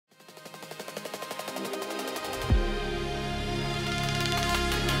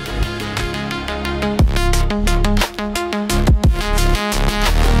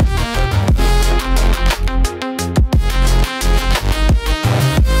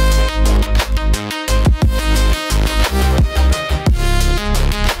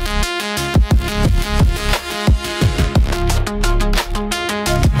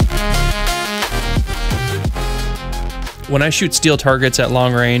When I shoot steel targets at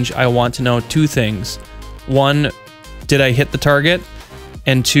long range, I want to know two things. One, did I hit the target?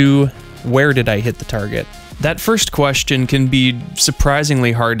 And two, where did I hit the target? That first question can be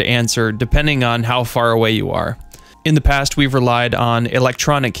surprisingly hard to answer depending on how far away you are. In the past, we've relied on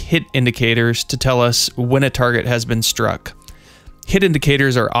electronic hit indicators to tell us when a target has been struck. Hit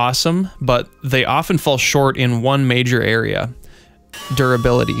indicators are awesome, but they often fall short in one major area: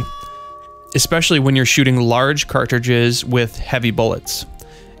 durability. Especially when you're shooting large cartridges with heavy bullets.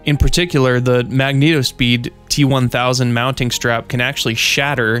 In particular, the MagnetoSpeed T1000 mounting strap can actually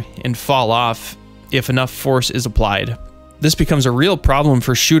shatter and fall off if enough force is applied. This becomes a real problem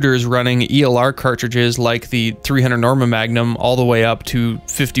for shooters running ELR cartridges like the 300 Norma Magnum all the way up to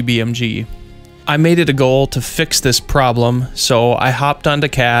 50 BMG. I made it a goal to fix this problem, so I hopped onto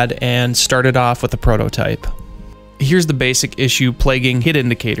CAD and started off with a prototype. Here's the basic issue plaguing hit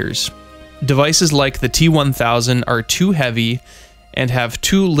indicators. Devices like the T1000 are too heavy and have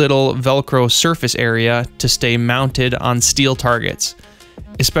too little Velcro surface area to stay mounted on steel targets,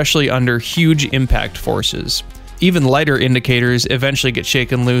 especially under huge impact forces. Even lighter indicators eventually get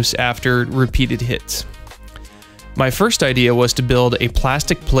shaken loose after repeated hits. My first idea was to build a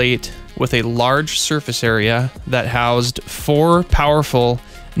plastic plate with a large surface area that housed 4 powerful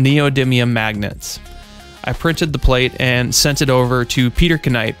neodymium magnets. I printed the plate and sent it over to Peter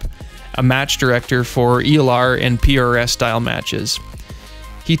Knipe, a match director for ELR and PRS style matches.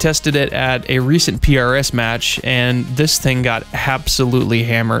 He tested it at a recent PRS match, and this thing got absolutely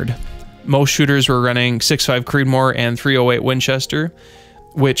hammered. Most shooters were running 6.5 Creedmoor and 308 Winchester,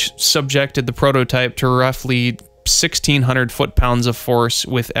 which subjected the prototype to roughly 1,600 foot-pounds of force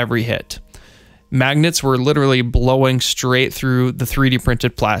with every hit. Magnets were literally blowing straight through the 3D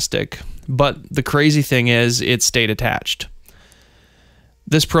printed plastic, but the crazy thing is it stayed attached.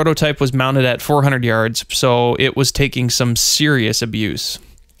 This prototype was mounted at 400 yards, so it was taking some serious abuse.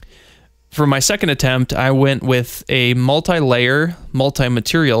 For my second attempt, I went with a multi-layer,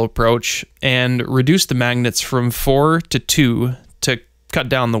 multi-material approach and reduced the magnets from 4 to 2 to cut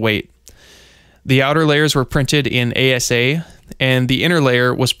down the weight. The outer layers were printed in ASA, and the inner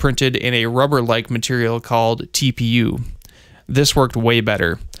layer was printed in a rubber-like material called TPU. This worked way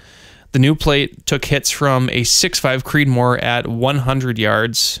better. The new plate took hits from a 6.5 Creedmoor at 100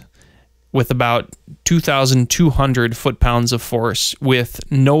 yards with about 2,200 foot-pounds of force with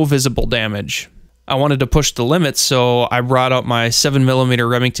no visible damage. I wanted to push the limits, so I brought out my 7mm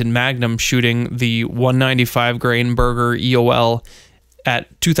Remington Magnum shooting the 195 grain Berger EOL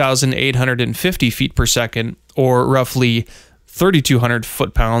at 2,850 feet per second, or roughly 3,200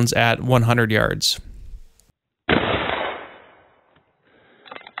 foot-pounds at 100 yards.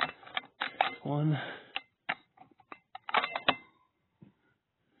 1,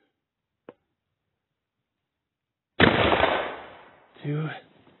 2,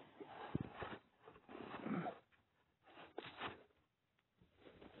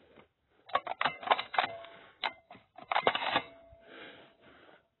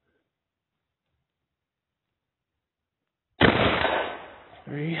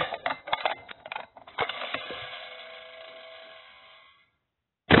 3,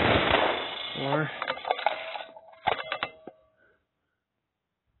 4,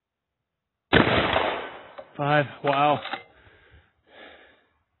 5. Wow.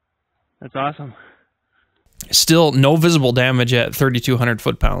 That's awesome. Still no visible damage at 3,200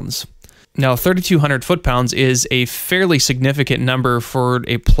 foot-pounds. Now, 3,200 foot-pounds is a fairly significant number for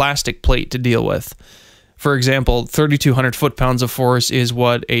a plastic plate to deal with. For example, 3,200 foot-pounds of force is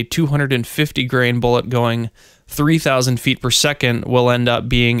what a 250 grain bullet going 3,000 feet per second will end up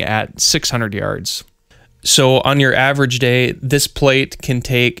being at 600 yards. So on your average day, this plate can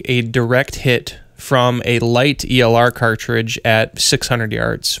take a direct hit from a light ELR cartridge at 600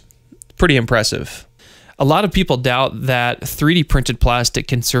 yards. Pretty impressive. A lot of people doubt that 3D printed plastic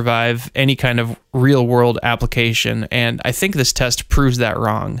can survive any kind of real-world application, and I think this test proves that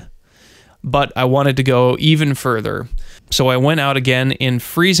wrong. But I wanted to go even further. So I went out again in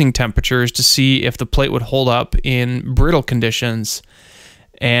freezing temperatures to see if the plate would hold up in brittle conditions,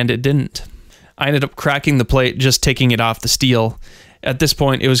 and it didn't. I ended up cracking the plate just taking it off the steel. At this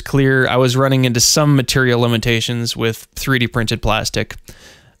point, it was clear I was running into some material limitations with 3D printed plastic.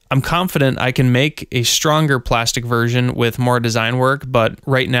 I'm confident I can make a stronger plastic version with more design work, but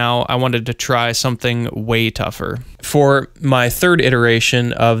right now I wanted to try something way tougher. For my third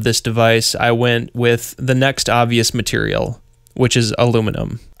iteration of this device, I went with the next obvious material, which is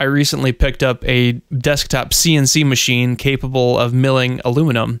aluminum. I recently picked up a desktop CNC machine capable of milling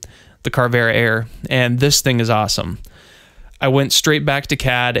aluminum, the Carvera Air, and this thing is awesome. I went straight back to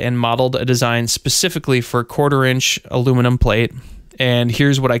CAD and modeled a design specifically for 1/4-inch aluminum plate, and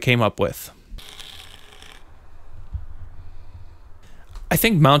here's what I came up with. I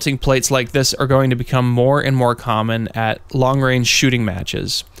think mounting plates like this are going to become more and more common at long-range shooting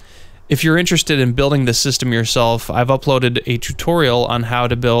matches. If you're interested in building the system yourself, I've uploaded a tutorial on how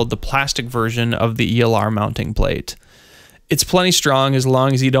to build the plastic version of the ELR mounting plate. It's plenty strong as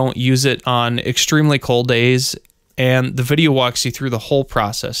long as you don't use it on extremely cold days, and the video walks you through the whole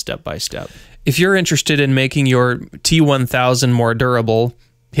process step by step. If you're interested in making your T1000 more durable,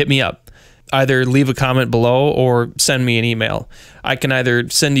 hit me up. Either leave a comment below or send me an email. I can either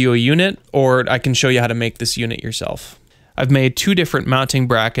send you a unit or I can show you how to make this unit yourself. I've made 2 different mounting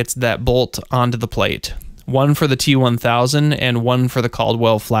brackets that bolt onto the plate. One for the T1000 and one for the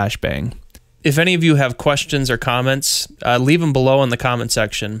Caldwell flashbang. If any of you have questions or comments, leave them below in the comment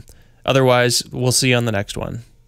section. Otherwise, we'll see you on the next one.